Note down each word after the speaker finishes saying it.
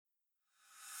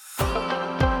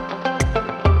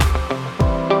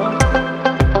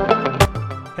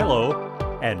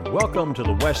and welcome to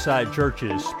the Westside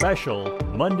Church's special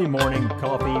Monday Morning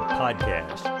Coffee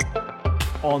Podcast.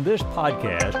 On this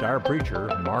podcast, our preacher,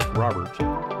 Mark Roberts,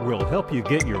 will help you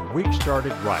get your week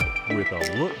started right with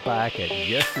a look back at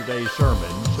yesterday's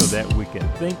sermon so that we can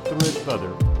think through it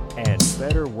further and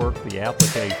better work the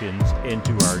applications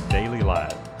into our daily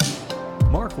lives.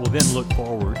 Mark will then look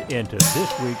forward into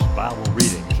this week's Bible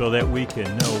reading so that we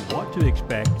can know what to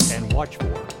expect and watch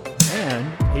for.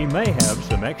 And he may have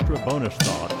some extra bonus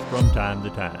thoughts from time to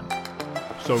time.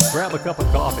 So grab a cup of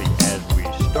coffee as we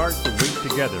start the week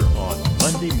together on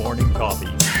Monday Morning Coffee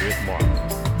with Mark.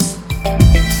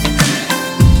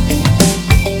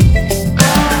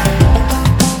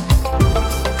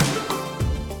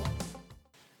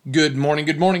 Good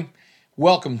morning.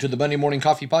 Welcome to the Monday Morning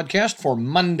Coffee Podcast for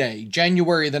Monday,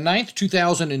 January the 9th,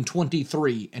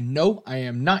 2023. And no, I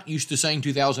am not used to saying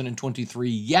 2023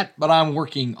 yet, but I'm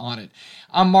working on it.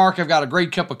 I'm Mark. I've got a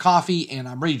great cup of coffee, and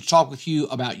I'm ready to talk with you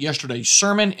about yesterday's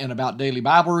sermon and about daily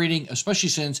Bible reading, especially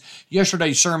since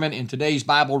yesterday's sermon and today's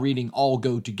Bible reading all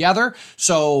go together.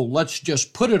 So let's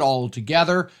just put it all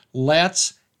together.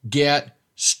 Let's get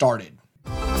started.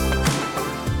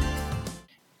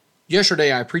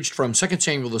 Yesterday, I preached from 2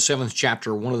 Samuel, the 7th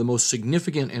chapter, one of the most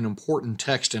significant and important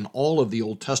texts in all of the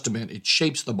Old Testament. It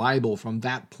shapes the Bible from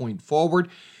that point forward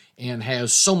and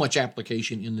has so much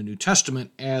application in the New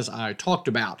Testament, as I talked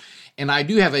about. And I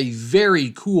do have a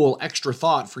very cool extra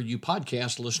thought for you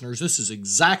podcast listeners. This is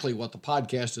exactly what the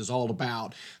podcast is all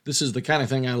about. This is the kind of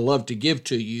thing I love to give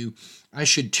to you. I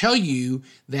should tell you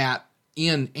that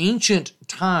in ancient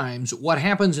times, what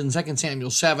happens in 2 Samuel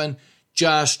 7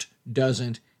 just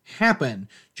doesn't happen.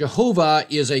 Jehovah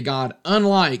is a God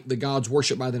unlike the gods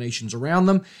worshipped by the nations around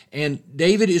them, and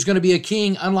David is going to be a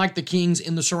king unlike the kings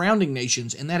in the surrounding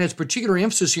nations. And that has particular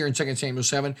emphasis here in 2 Samuel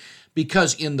 7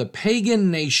 because in the pagan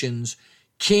nations,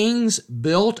 kings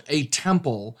built a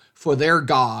temple for their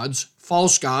gods,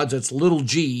 false gods, that's little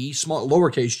g, small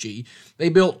lowercase g. They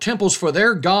built temples for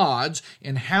their gods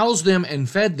and housed them and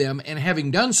fed them, and having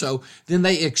done so, then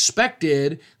they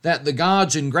expected that the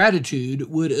gods in gratitude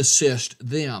would assist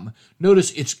them.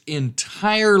 Notice it's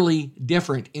entirely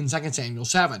different in 2 Samuel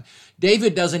 7.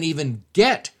 David doesn't even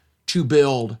get to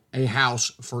build a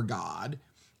house for God.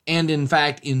 And in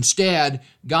fact, instead,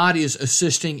 God is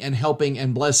assisting and helping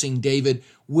and blessing David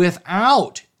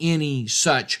without any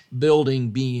such building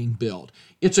being built.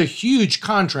 It's a huge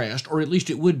contrast, or at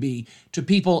least it would be, to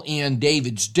people in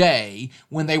David's day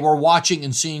when they were watching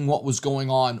and seeing what was going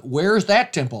on. Where's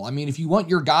that temple? I mean, if you want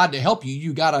your God to help you,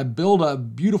 you got to build a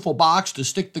beautiful box to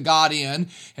stick the God in,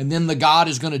 and then the God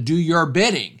is going to do your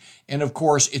bidding. And of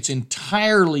course, it's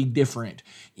entirely different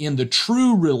in the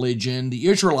true religion, the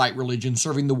Israelite religion,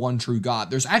 serving the one true God.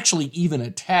 There's actually even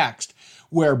a text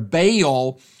where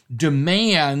Baal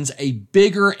demands a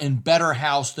bigger and better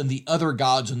house than the other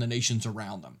gods in the nations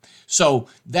around them. So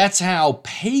that's how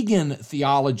pagan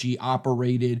theology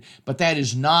operated, but that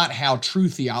is not how true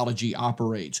theology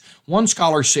operates. One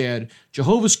scholar said,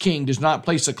 Jehovah's king does not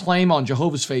place a claim on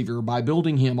Jehovah's favor by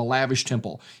building him a lavish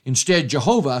temple. Instead,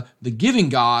 Jehovah, the giving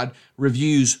God,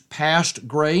 reviews past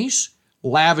grace,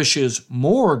 lavishes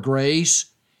more grace,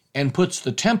 and puts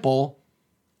the temple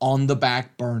on the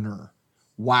back burner.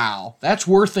 Wow, that's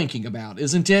worth thinking about,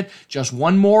 isn't it? Just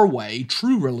one more way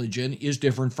true religion is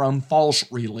different from false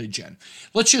religion.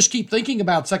 Let's just keep thinking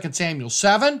about 2 Samuel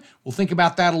 7. We'll think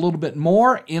about that a little bit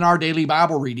more in our daily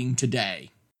Bible reading today.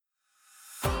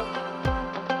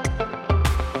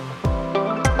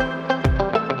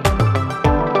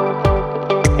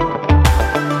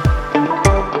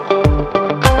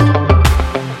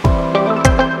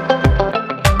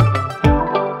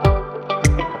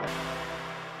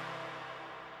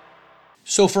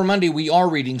 So for Monday, we are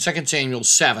reading 2 Samuel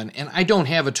 7, and I don't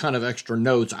have a ton of extra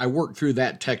notes. I worked through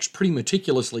that text pretty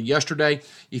meticulously yesterday.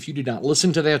 If you did not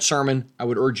listen to that sermon, I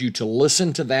would urge you to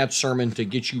listen to that sermon to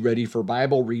get you ready for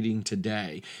Bible reading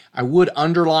today. I would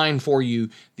underline for you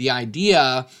the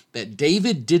idea that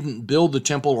David didn't build the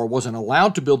temple or wasn't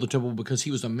allowed to build the temple because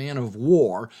he was a man of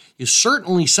war is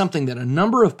certainly something that a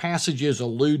number of passages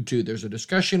allude to. There's a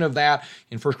discussion of that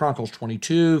in 1 Chronicles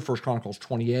 22, 1 Chronicles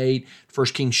 28, 1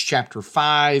 Kings chapter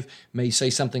 5 may say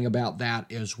something about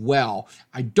that as well.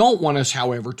 I don't want us,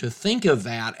 however, to think of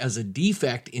that as a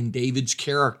defect in David's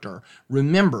character.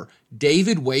 Remember,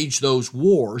 David waged those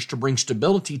wars to bring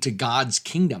stability to God's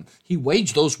kingdom. He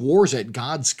waged those wars at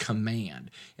God's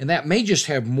command. And that may just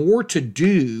have more to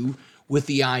do with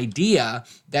the idea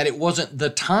that it wasn't the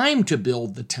time to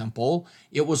build the temple,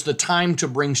 it was the time to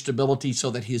bring stability so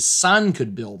that his son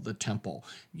could build the temple.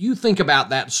 You think about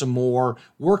that some more,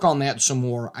 work on that some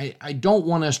more. I don't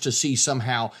want us to see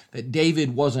somehow that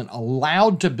David wasn't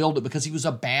allowed to build it because he was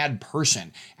a bad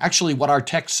person. Actually, what our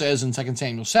text says in 2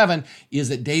 Samuel 7 is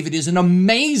that David is an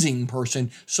amazing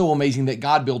person, so amazing that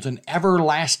God built an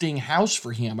everlasting house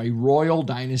for him, a royal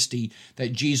dynasty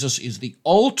that Jesus is the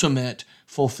ultimate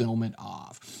fulfillment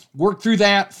of. Work through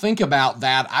that. Think about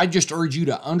that. I just urge you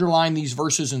to underline these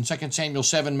verses in 2 Samuel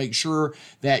 7. Make sure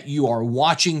that you are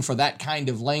watching for that kind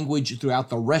of language throughout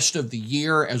the rest of the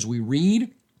year as we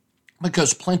read,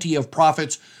 because plenty of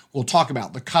prophets will talk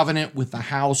about the covenant with the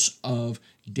house of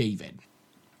David.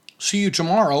 See you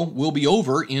tomorrow. We'll be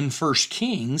over in 1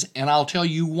 Kings, and I'll tell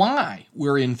you why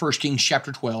we're in 1 Kings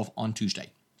chapter 12 on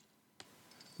Tuesday.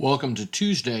 Welcome to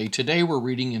Tuesday. Today we're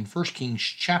reading in 1 Kings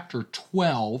chapter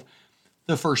 12,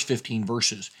 the first 15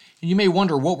 verses. And you may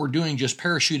wonder what we're doing just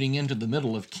parachuting into the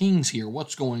middle of Kings here.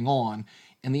 What's going on?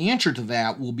 And the answer to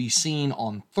that will be seen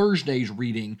on Thursday's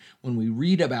reading when we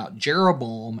read about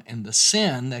Jeroboam and the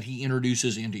sin that he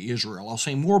introduces into Israel. I'll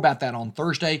say more about that on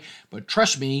Thursday, but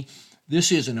trust me,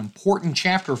 this is an important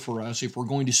chapter for us if we're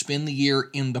going to spend the year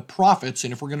in the prophets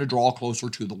and if we're going to draw closer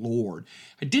to the Lord.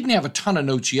 I didn't have a ton of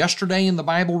notes yesterday in the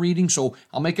Bible reading, so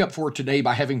I'll make up for it today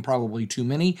by having probably too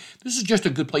many. This is just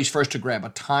a good place for us to grab a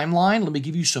timeline. Let me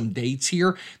give you some dates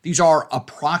here. These are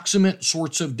approximate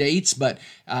sorts of dates, but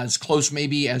as close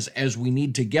maybe as we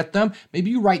need to get them.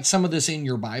 Maybe you write some of this in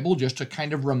your Bible just to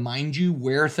kind of remind you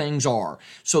where things are.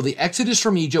 So the Exodus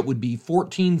from Egypt would be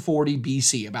 1440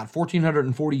 BC, about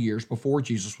 1440 years before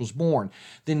Jesus was born.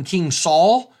 Then King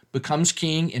Saul becomes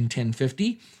king in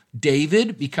 1050.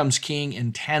 David becomes king in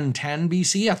 1010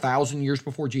 BC, 1,000 years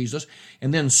before Jesus.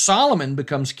 And then Solomon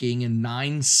becomes king in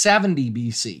 970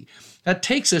 BC. That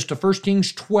takes us to 1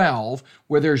 Kings 12,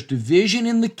 where there's division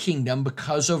in the kingdom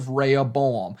because of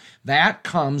Rehoboam. That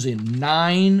comes in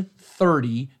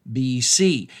 930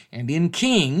 BC. And in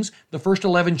Kings, the first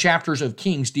 11 chapters of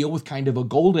Kings deal with kind of a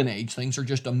golden age. Things are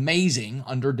just amazing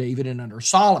under David and under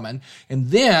Solomon. And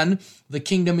then the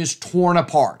kingdom is torn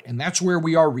apart. And that's where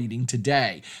we are reading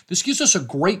today. This gives us a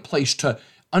great place to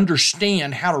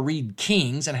understand how to read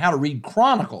Kings and how to read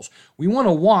Chronicles. We want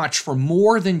to watch for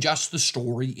more than just the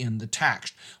story in the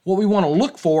text. What we want to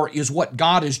look for is what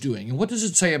God is doing. And what does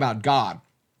it say about God?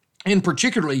 And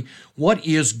particularly, what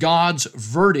is God's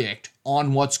verdict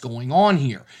on what's going on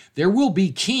here? There will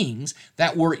be kings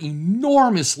that were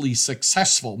enormously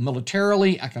successful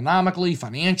militarily, economically,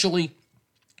 financially.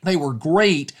 They were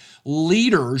great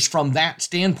leaders from that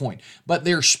standpoint, but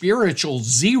they're spiritual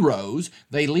zeros.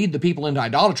 They lead the people into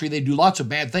idolatry. They do lots of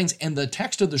bad things, and the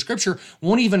text of the scripture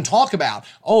won't even talk about,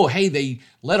 oh, hey, they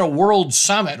led a world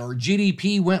summit, or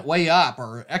GDP went way up,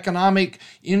 or economic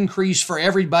increase for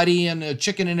everybody and a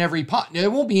chicken in every pot.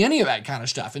 There won't be any of that kind of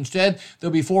stuff. Instead,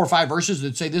 there'll be 4 or 5 verses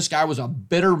that say this guy was a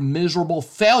bitter, miserable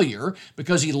failure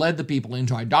because he led the people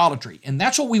into idolatry. And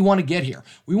that's what we want to get here.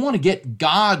 We want to get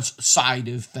God's side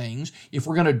of things if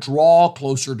we're going to draw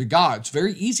closer to God. It's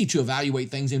very easy to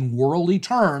evaluate things in worldly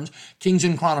terms. Kings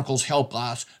and Chronicles help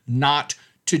us not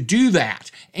to do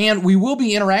that. And we will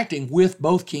be interacting with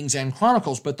both Kings and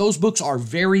Chronicles, but those books are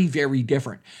very, very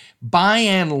different. By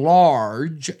and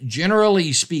large,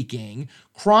 generally speaking,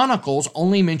 Chronicles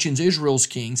only mentions Israel's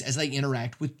kings as they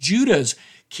interact with Judah's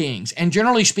kings. And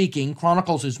generally speaking,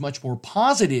 Chronicles is much more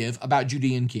positive about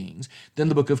Judean kings than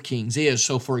the book of Kings is.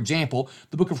 So, for example,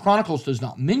 the book of Chronicles does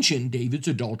not mention David's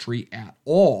adultery at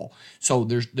all. So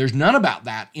there's none about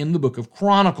that in the book of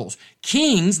Chronicles.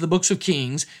 Kings, the books of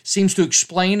Kings, seems to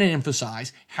explain and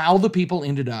emphasize how the people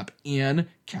ended up in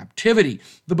captivity.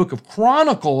 The book of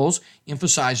Chronicles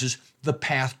emphasizes the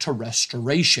path to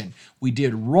restoration. We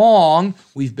did wrong.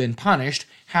 We've been punished.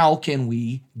 How can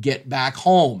we get back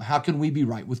home? How can we be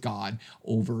right with God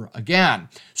over again?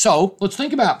 So let's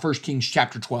think about 1 Kings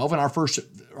chapter 12. And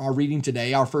our reading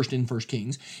today, our first in 1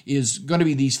 Kings, is going to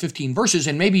be these 15 verses.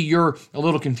 And maybe you're a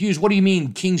little confused. What do you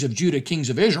mean kings of Judah, kings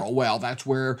of Israel? Well, that's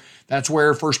where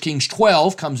 1 Kings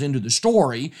 12 comes into the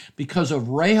story. Because of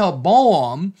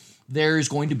Rehoboam, there is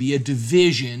going to be a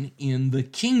division in the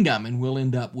kingdom, and we'll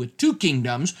end up with 2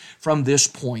 kingdoms from this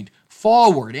point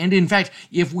forward. And in fact,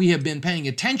 if we have been paying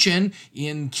attention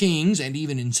in Kings and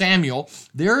even in Samuel,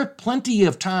 there are plenty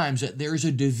of times that there's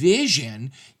a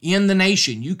division in the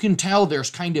nation. You can tell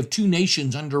there's kind of 2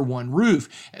 nations under one roof.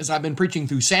 As I've been preaching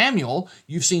through Samuel,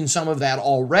 you've seen some of that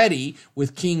already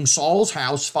with King Saul's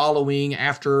house following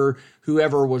after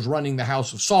whoever was running the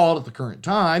house of Saul at the current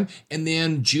time. And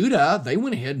then Judah, they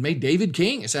went ahead and made David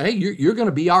king and said, hey, you're going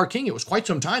to be our king. It was quite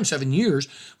some time, 7 years,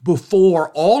 before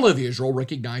all of Israel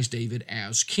recognized David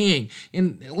as king.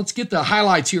 And let's get the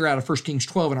highlights here out of 1 Kings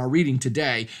 12 in our reading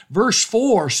today. Verse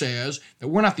 4 says that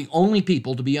we're not the only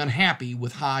people to be unhappy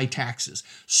with high taxes.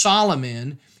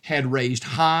 Solomon had raised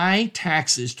high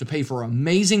taxes to pay for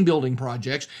amazing building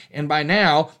projects, and by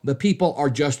now, the people are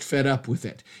just fed up with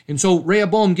it. And so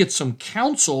Rehoboam gets some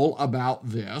counsel about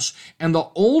this, and the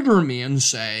older men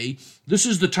say, this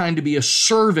is the time to be a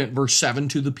servant, verse 7,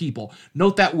 to the people.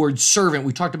 Note that word servant.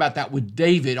 We talked about that with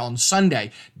David on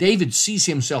Sunday. David sees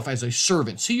himself as a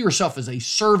servant. See yourself as a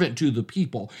servant to the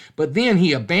people. But then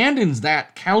he abandons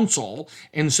that counsel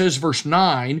and says, verse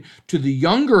 9, to the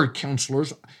younger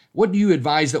counselors, what do you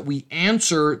advise that we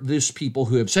answer this people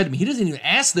who have said to me? He doesn't even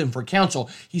ask them for counsel.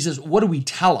 He says, what do we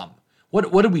tell them?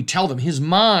 What do we tell them? His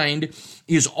mind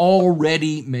is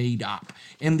already made up.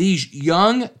 And these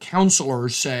young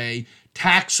counselors say,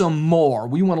 tax them more.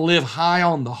 We want to live high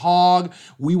on the hog.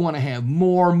 We want to have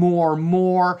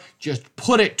more. Just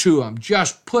put it to them.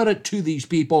 Just put it to these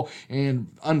people. And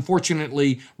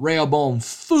unfortunately, Rehoboam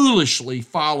foolishly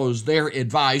follows their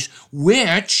advice,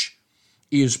 which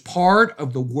is part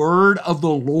of the word of the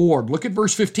Lord. Look at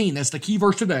verse 15. That's the key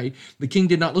verse today. The king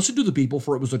did not listen to the people,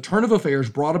 for it was a turn of affairs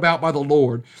brought about by the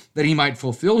Lord, that he might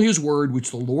fulfill his word,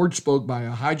 which the Lord spoke by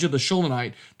Ahijah the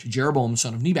Shilonite to Jeroboam,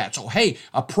 son of Nebat. So, hey,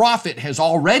 a prophet has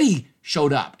already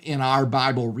showed up in our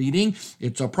Bible reading.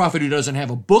 It's a prophet who doesn't have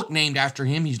a book named after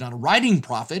him. He's not a writing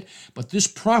prophet, but this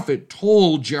prophet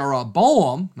told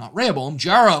Jeroboam, not Rehoboam,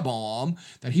 Jeroboam,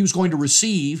 that he was going to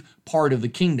receive part of the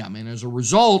kingdom. And as a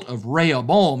result of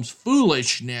Rehoboam's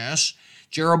foolishness,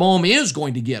 Jeroboam is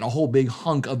going to get a whole big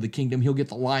hunk of the kingdom. He'll get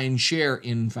the lion's share,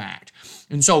 in fact.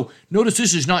 And so notice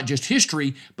this is not just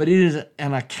history, but it is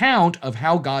an account of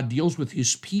how God deals with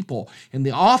his people. And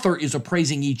the author is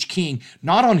appraising each king,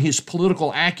 not on his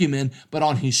political acumen, but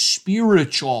on his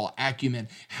spiritual acumen.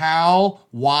 How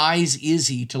wise is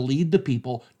he to lead the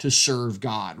people to serve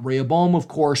God? Rehoboam, of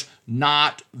course,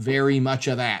 not very much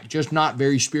of that. Just not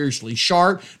very spiritually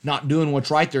sharp, not doing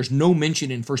what's right. There's no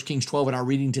mention in 1 Kings 12 in our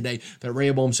reading today that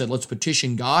Rehoboam said, let's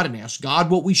petition God and ask God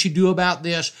what we should do about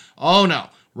this. Oh no.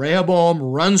 Rehoboam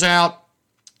runs out,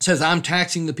 says, I'm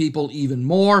taxing the people even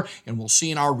more, and we'll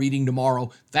see in our reading tomorrow,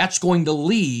 that's going to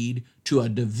lead to a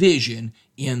division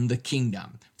in the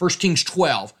kingdom. 1 Kings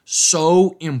 12,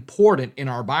 so important in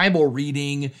our Bible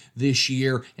reading this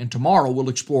year, and tomorrow we'll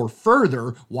explore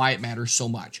further why it matters so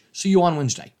much. See you on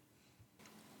Wednesday.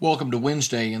 Welcome to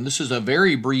Wednesday, and this is a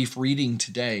very brief reading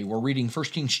today. We're reading 1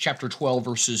 Kings chapter 12,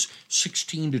 verses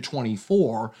 16 to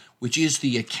 24, which is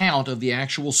the account of the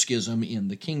actual schism in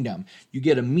the kingdom. You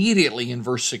get immediately in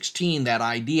verse 16 that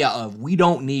idea of we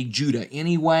don't need Judah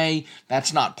anyway.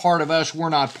 That's not part of us. We're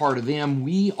not part of them.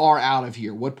 We are out of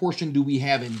here. What portion do we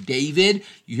have in David?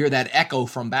 You hear that echo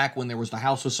from back when there was the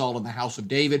house of Saul and the house of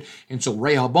David. And so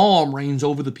Rehoboam reigns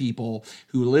over the people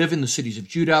who live in the cities of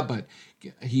Judah, but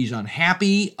he's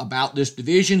unhappy about this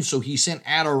division, so he sent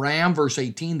Adoram, verse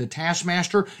 18, the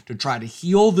taskmaster, to try to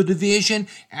heal the division.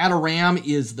 Adoram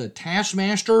is the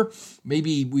taskmaster.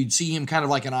 Maybe we'd see him kind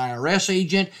of like an IRS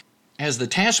agent. As the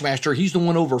taskmaster, he's the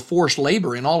one over forced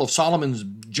labor in all of Solomon's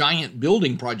giant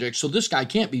building projects. So this guy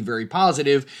can't be very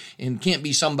positive and can't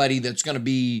be somebody that's going to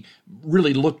be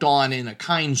really looked on in a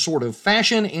kind sort of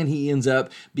fashion. And he ends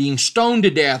up being stoned to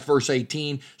death, verse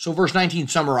 18. So verse 19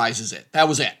 summarizes it. That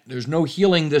was it. There's no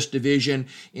healing this division.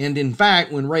 And in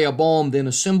fact, when Rehoboam then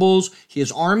assembles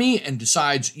his army and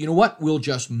decides, you know what, we'll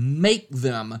just make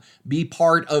them be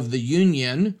part of the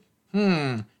union.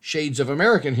 Shades of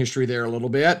American history there a little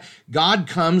bit. God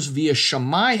comes via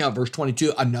Shemaiah, verse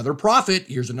 22, another prophet.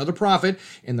 Here's another prophet.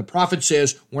 And the prophet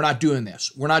says, we're not doing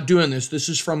this. We're not doing this. This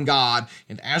is from God.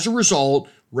 And as a result,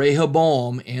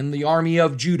 Rehoboam and the army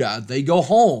of Judah, they go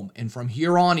home. And from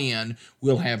here on in,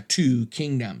 we'll have two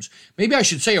kingdoms. Maybe I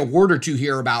should say a word or two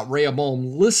here about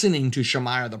Rehoboam listening to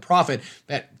Shemaiah the prophet.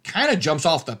 That kind of jumps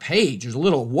off the page. There's a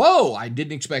little, whoa, I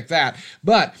didn't expect that.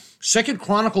 But 2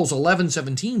 Chronicles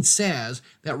 11:17 says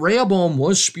that Rehoboam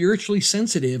was spiritually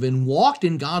sensitive and walked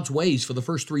in God's ways for the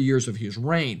first 3 years of his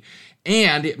reign.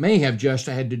 And it may have just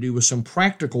had to do with some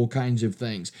practical kinds of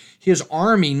things. His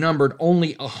army numbered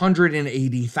only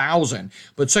 180,000.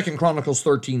 But 2 Chronicles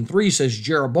 13:3 says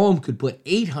Jeroboam could put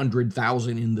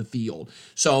 800,000 in the field.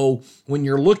 So when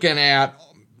you're looking at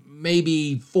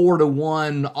maybe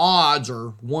 4-1 odds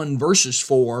or 1 versus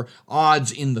 4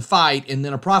 odds in the fight, and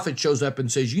then a prophet shows up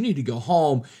and says, you need to go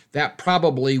home, that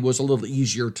probably was a little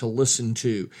easier to listen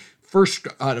to. 1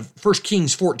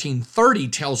 Kings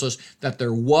 14:30 tells us that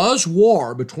there was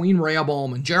war between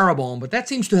Rehoboam and Jeroboam, but that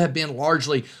seems to have been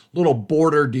largely little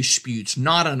border disputes,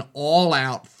 not an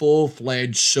all-out,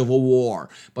 full-fledged civil war.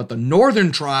 But the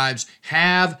northern tribes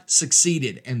have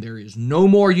succeeded, and there is no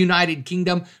more united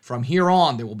kingdom. From here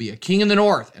on, there will be a king in the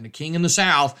north and a king in the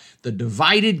south. The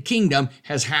divided kingdom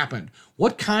has happened.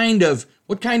 What kind of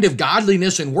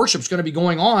godliness and worship is going to be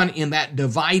going on in that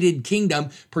divided kingdom,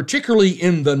 particularly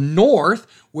in the north,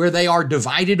 where they are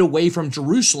divided away from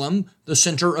Jerusalem, the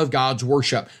center of God's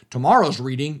worship? Tomorrow's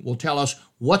reading will tell us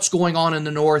what's going on in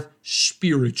the north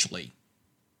spiritually.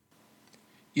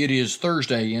 It is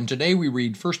Thursday, and today we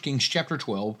read 1 Kings chapter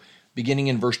 12, beginning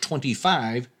in verse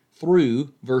 25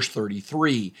 through verse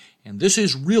 33. And this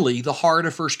is really the heart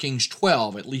of 1 Kings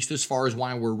 12, at least as far as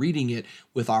why we're reading it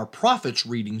with our prophets'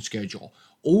 reading schedule.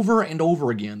 Over and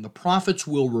over again, the prophets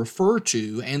will refer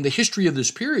to, and the history of this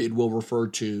period will refer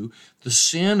to, the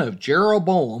sin of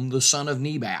Jeroboam, the son of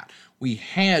Nebat. We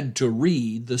had to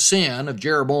read the sin of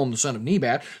Jeroboam, the son of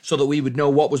Nebat, so that we would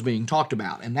know what was being talked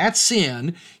about. And that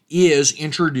sin is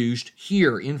introduced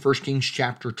here in 1 Kings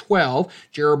chapter 12.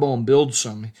 Jeroboam builds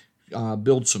some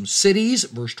cities,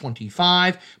 verse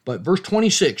 25, but verse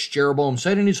 26, Jeroboam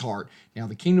said in his heart, "Now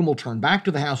the kingdom will turn back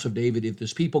to the house of David if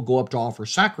this people go up to offer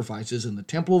sacrifices in the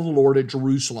temple of the Lord at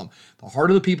Jerusalem. The heart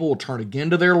of the people will turn again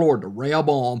to their Lord, to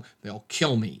Rehoboam. They'll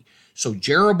kill me." So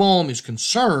Jeroboam is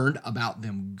concerned about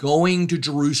them going to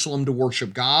Jerusalem to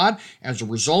worship God. As a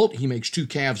result, he makes 2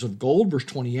 calves of gold, verse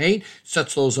 28,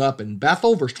 sets those up in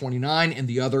Bethel, verse 29, and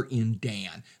the other in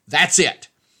Dan. That's it.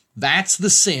 That's the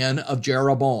sin of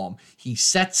Jeroboam. He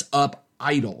sets up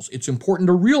idols. It's important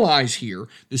to realize here,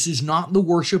 this is not the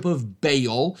worship of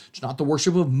Baal. It's not the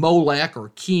worship of Molech or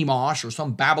Chemosh or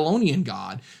some Babylonian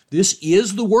god. This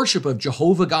is the worship of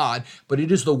Jehovah God, but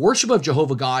it is the worship of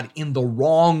Jehovah God in the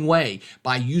wrong way,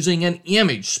 by using an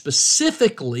image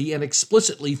specifically and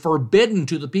explicitly forbidden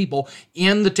to the people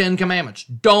in the Ten Commandments.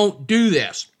 Don't do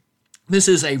this. This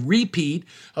is a repeat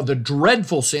of the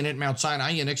dreadful sin at Mount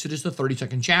Sinai in Exodus, the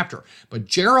 32nd chapter. But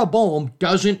Jeroboam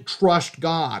doesn't trust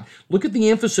God. Look at the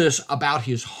emphasis about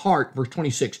his heart, verse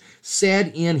 26,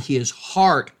 said in his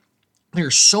heart.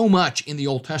 There's so much in the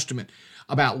Old Testament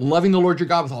about loving the Lord your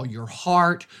God with all your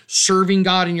heart, serving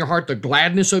God in your heart, the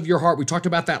gladness of your heart. We talked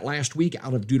about that last week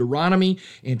out of Deuteronomy.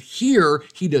 And here,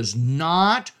 he does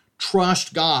not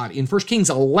trust God. In 1 Kings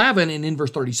 11 and in verse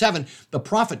 37, the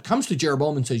prophet comes to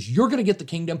Jeroboam and says, "You're going to get the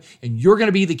kingdom and you're going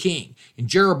to be the king." And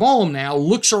Jeroboam now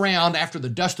looks around after the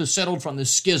dust has settled from this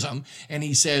schism and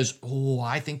he says, "Oh,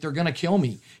 I think they're going to kill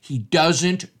me." He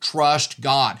doesn't trust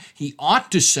God. He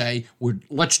ought to say,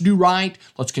 "Let's do right.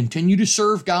 Let's continue to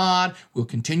serve God. We'll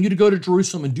continue to go to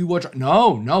Jerusalem and do what..."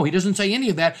 No, he doesn't say any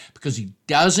of that because he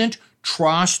doesn't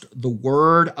trust the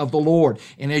word of the Lord.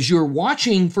 And as you're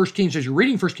watching 1 Kings, as you're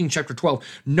reading 1 Kings chapter 12,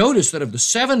 notice that of the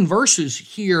 7 verses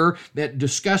here that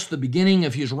discuss the beginning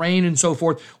of his reign and so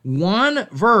forth, 1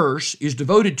 verse is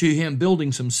devoted to him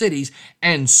building some cities,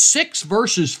 and 6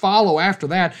 verses follow after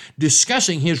that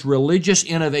discussing his religious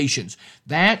innovations.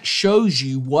 That shows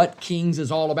you what Kings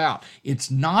is all about.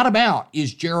 It's not about,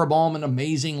 is Jeroboam an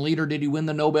amazing leader? Did he win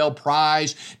the Nobel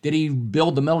Prize? Did he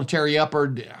build the military up?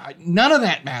 None of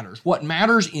that matters. What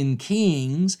matters in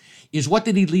Kings is what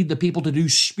did he lead the people to do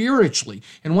spiritually?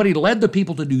 And what he led the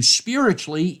people to do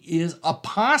spiritually is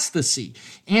apostasy.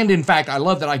 And in fact, I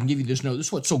love that I can give you this note. This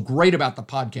is what's so great about the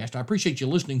podcast. I appreciate you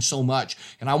listening so much,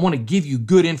 and I want to give you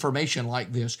good information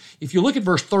like this. If you look at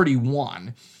verse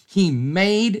 31, he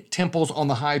made temples on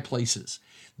the high places.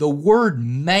 The word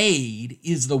made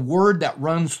is the word that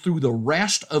runs through the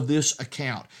rest of this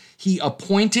account. He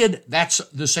appointed, that's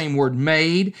the same word,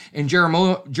 made. And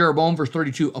Jeroboam, verse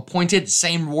 32, appointed,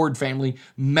 same word family,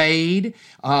 made.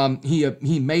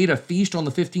 He made a feast on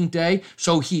the 15th day.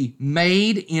 So he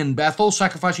made in Bethel,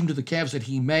 sacrificing to the calves that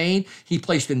he made. He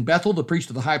placed in Bethel the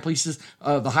priest of the high places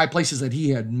that he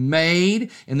had made.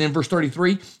 And then verse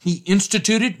 33, he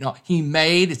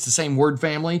made, it's the same word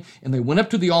family. And they went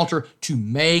up to the altar to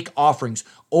make offerings.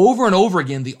 Over and over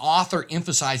again, the author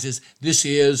emphasizes this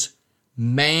is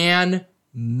man-made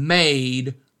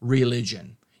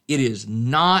religion. It is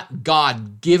not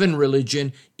God-given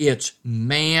religion. It's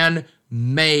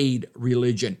man-made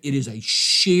religion. It is a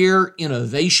sheer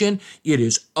innovation. It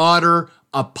is utter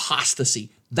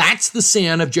apostasy. That's the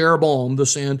sin of Jeroboam, the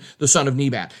son of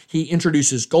Nebat. He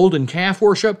introduces golden calf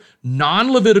worship,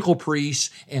 non-Levitical priests,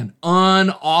 and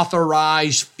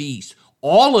unauthorized feasts.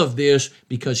 All of this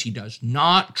because he does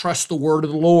not trust the word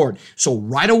of the Lord. So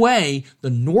right away,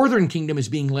 the northern kingdom is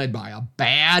being led by a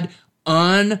bad,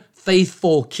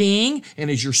 faithful king,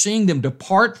 and as you're seeing them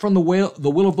depart from the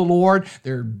will of the Lord,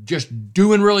 they're just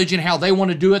doing religion how they want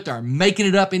to do it. They're making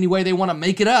it up any way they want to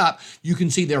make it up. You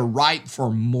can see they're ripe for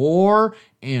more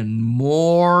and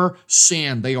more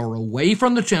sin. They are away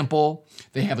from the temple.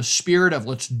 They have a spirit of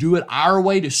let's do it our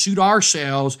way to suit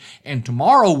ourselves. And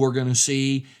tomorrow we're going to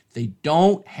see they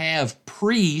don't have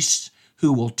priests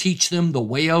who will teach them the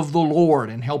way of the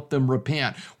Lord and help them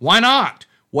repent. Why not?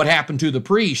 What happened to the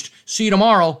priest? See you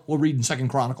tomorrow. We'll read in 2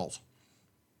 Chronicles.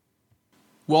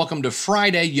 Welcome to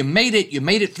Friday. You made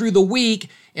it through the week,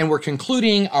 and we're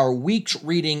concluding our week's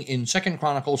reading in 2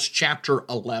 Chronicles chapter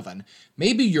 11.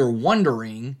 Maybe you're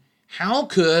wondering, how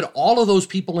could all of those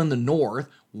people in the north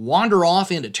wander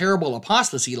off into terrible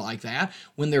apostasy like that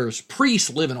when there's priests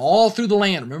living all through the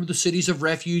land? Remember the cities of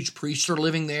refuge, priests are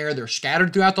living there. They're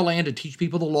scattered throughout the land to teach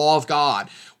people the law of God.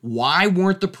 Why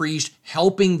weren't the priests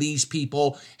helping these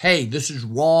people? Hey, this is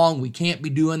wrong. We can't be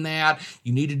doing that.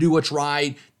 You need to do what's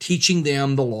right, teaching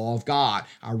them the law of God.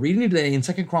 Our reading today in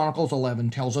 2 Chronicles 11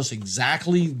 tells us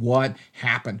exactly what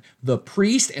happened. The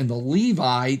priests and the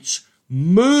Levites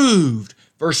moved.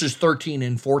 Verses 13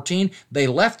 and 14, they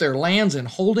left their lands and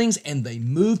holdings and they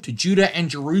moved to Judah and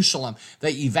Jerusalem.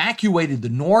 They evacuated the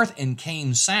north and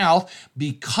came south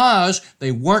because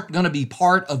they weren't going to be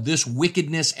part of this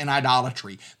wickedness and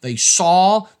idolatry. They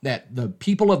saw that the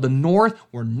people of the north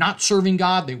were not serving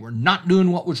God. They were not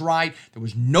doing what was right. There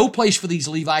was no place for these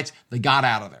Levites. They got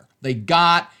out of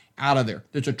there.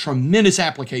 There's a tremendous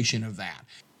application of that.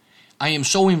 I am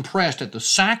so impressed at the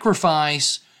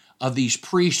sacrifice of these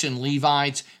priests and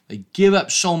Levites. They give up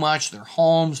so much, their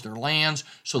homes, their lands,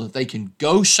 so that they can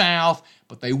go south,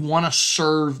 but they want to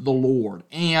serve the Lord.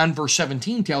 And verse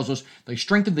 17 tells us, they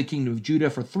strengthened the kingdom of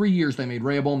Judah. For 3 years they made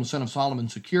Rehoboam, the son of Solomon,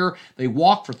 secure. They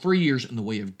walked for 3 years in the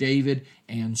way of David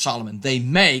and Solomon. They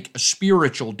make a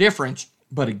spiritual difference,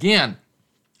 but again,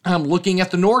 I'm looking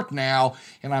at the north now,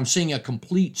 and I'm seeing a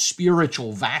complete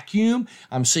spiritual vacuum.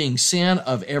 I'm seeing sin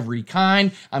of every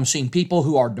kind. I'm seeing people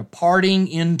who are departing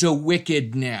into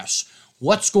wickedness.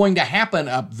 What's going to happen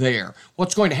up there?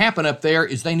 What's going to happen up there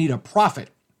is they need a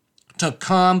prophet to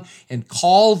come and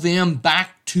call them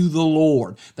back to the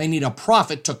Lord. They need a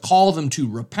prophet to call them to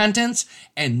repentance,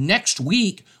 and next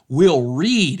week we'll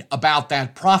read about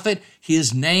that prophet.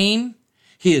 His name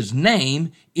is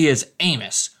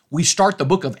Amos. We start the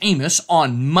book of Amos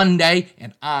on Monday,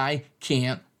 and I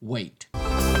can't wait.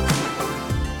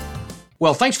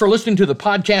 Well, thanks for listening to the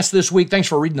podcast this week. Thanks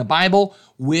for reading the Bible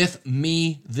with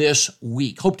me this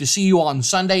week. Hope to see you on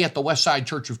Sunday at the Westside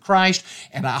Church of Christ,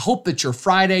 and I hope that your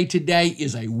Friday today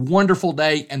is a wonderful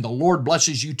day, and the Lord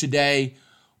blesses you today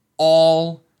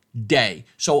all day.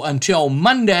 So until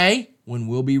Monday, when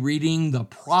we'll be reading the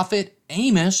prophet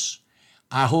Amos,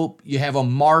 I hope you have a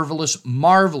marvelous,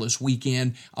 marvelous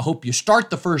weekend. I hope you start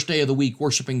the first day of the week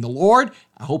worshiping the Lord.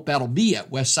 I hope that'll be at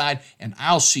Westside, and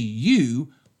I'll see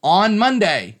you on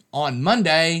Monday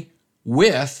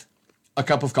with a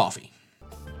cup of coffee.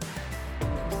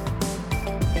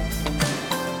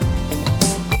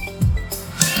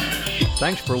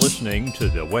 Thanks for listening to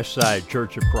the Westside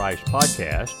Church of Christ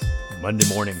podcast,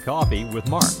 Monday Morning Coffee with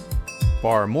Mark.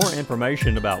 For more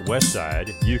information about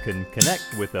Westside, you can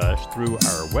connect with us through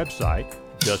our website,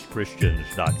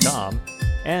 justchristians.com,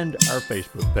 and our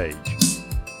Facebook page.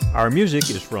 Our music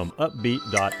is from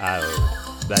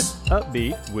Uppbeat.io. That's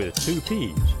Uppbeat with 2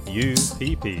 P's,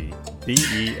 UPPBEAT,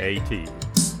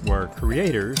 where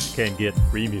creators can get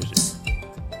free music.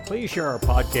 Please share our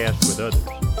podcast with others,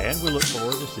 and we look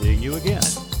forward to seeing you again,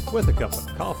 with a cup of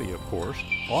coffee, of course,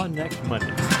 on next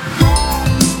Monday.